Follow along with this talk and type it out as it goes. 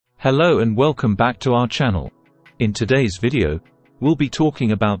Hello and welcome back to our channel. In today's video, we'll be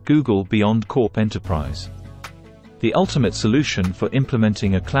talking about Google BeyondCorp Enterprise, the ultimate solution for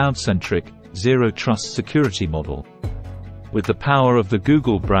implementing a cloud-centric, zero-trust security model. With the power of the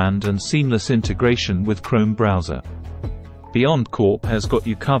Google brand and seamless integration with Chrome browser, BeyondCorp has got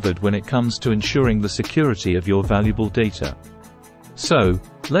you covered when it comes to ensuring the security of your valuable data. So,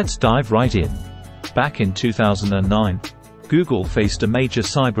 let's dive right in. Back in 2009, Google faced a major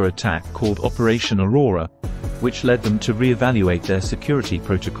cyber attack called Operation Aurora, which led them to re-evaluate their security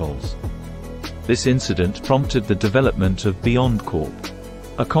protocols. This incident prompted the development of BeyondCorp,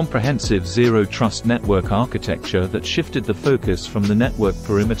 a comprehensive zero-trust network architecture that shifted the focus from the network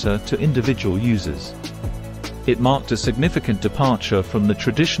perimeter to individual users. It marked a significant departure from the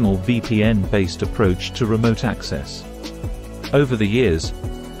traditional VPN-based approach to remote access. Over the years,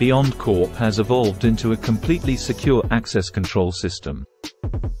 BeyondCorp has evolved into a completely secure access control system,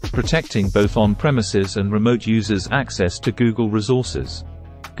 protecting both on-premises and remote users' access to Google resources.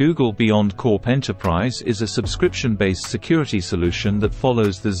 Google BeyondCorp Enterprise is a subscription-based security solution that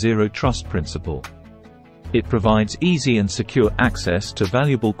follows the zero-trust principle. It provides easy and secure access to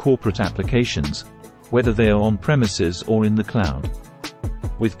valuable corporate applications, whether they are on-premises or in the cloud.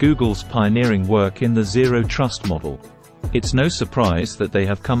 With Google's pioneering work in the zero-trust model, it's no surprise that they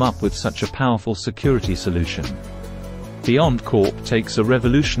have come up with such a powerful security solution. BeyondCorp takes a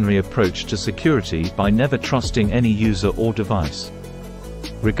revolutionary approach to security by never trusting any user or device,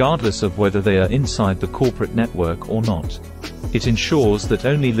 regardless of whether they are inside the corporate network or not. It ensures that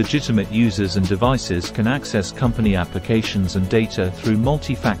only legitimate users and devices can access company applications and data through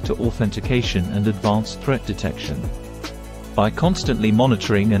multi-factor authentication and advanced threat detection. By constantly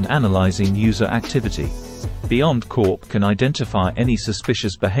monitoring and analyzing user activity, BeyondCorp can identify any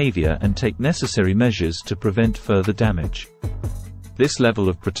suspicious behavior and take necessary measures to prevent further damage. This level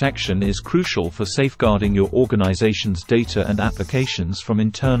of protection is crucial for safeguarding your organization's data and applications from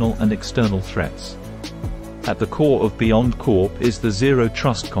internal and external threats. At the core of BeyondCorp is the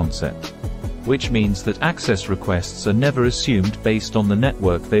zero-trust concept, which means that access requests are never assumed based on the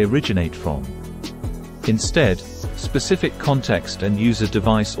network they originate from. Instead, specific context and user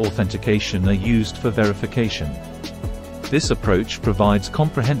device authentication are used for verification. This approach provides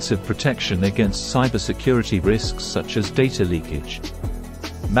comprehensive protection against cybersecurity risks such as data leakage,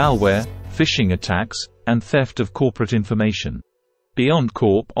 malware, phishing attacks, and theft of corporate information.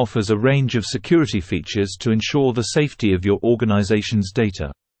 BeyondCorp offers a range of security features to ensure the safety of your organization's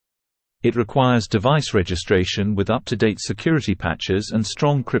data. It requires device registration with up-to-date security patches and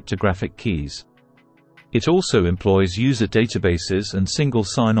strong cryptographic keys. It also employs user databases and single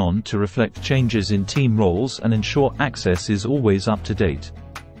sign-on to reflect changes in team roles and ensure access is always up to date.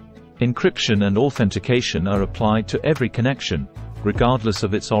 Encryption and authentication are applied to every connection, regardless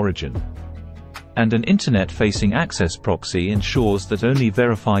of its origin. And an internet-facing access proxy ensures that only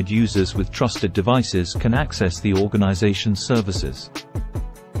verified users with trusted devices can access the organization's services.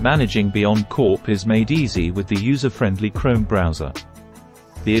 Managing BeyondCorp is made easy with the user-friendly Chrome browser.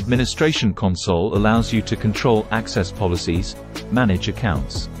 The administration console allows you to control access policies, manage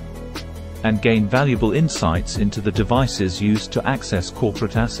accounts, and gain valuable insights into the devices used to access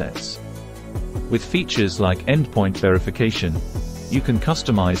corporate assets. With features like endpoint verification, you can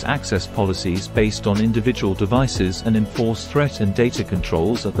customize access policies based on individual devices and enforce threat and data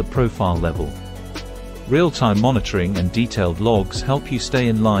controls at the profile level. Real-time monitoring and detailed logs help you stay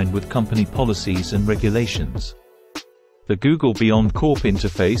in line with company policies and regulations. The Google BeyondCorp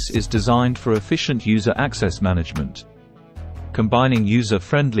interface is designed for efficient user access management, combining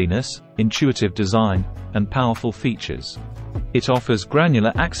user-friendliness, intuitive design, and powerful features. It offers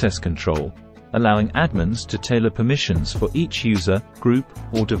granular access control, allowing admins to tailor permissions for each user, group,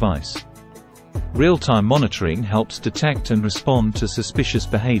 or device. Real-time monitoring helps detect and respond to suspicious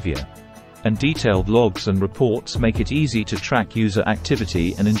behavior, and detailed logs and reports make it easy to track user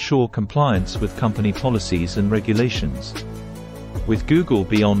activity and ensure compliance with company policies and regulations. With Google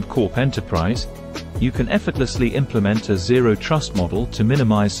BeyondCorp Enterprise, you can effortlessly implement a zero-trust model to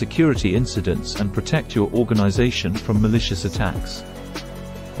minimize security incidents and protect your organization from malicious attacks.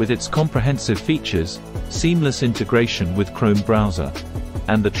 With its comprehensive features, seamless integration with Chrome browser,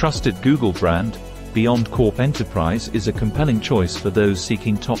 and the trusted Google brand, BeyondCorp Enterprise is a compelling choice for those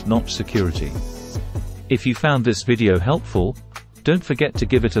seeking top-notch security. If you found this video helpful, don't forget to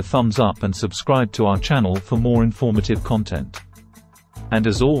give it a thumbs up and subscribe to our channel for more informative content. And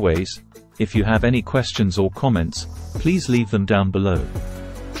as always, if you have any questions or comments, please leave them down below.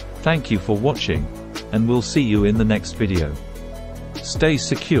 Thank you for watching, and we'll see you in the next video. Stay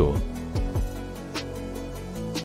secure.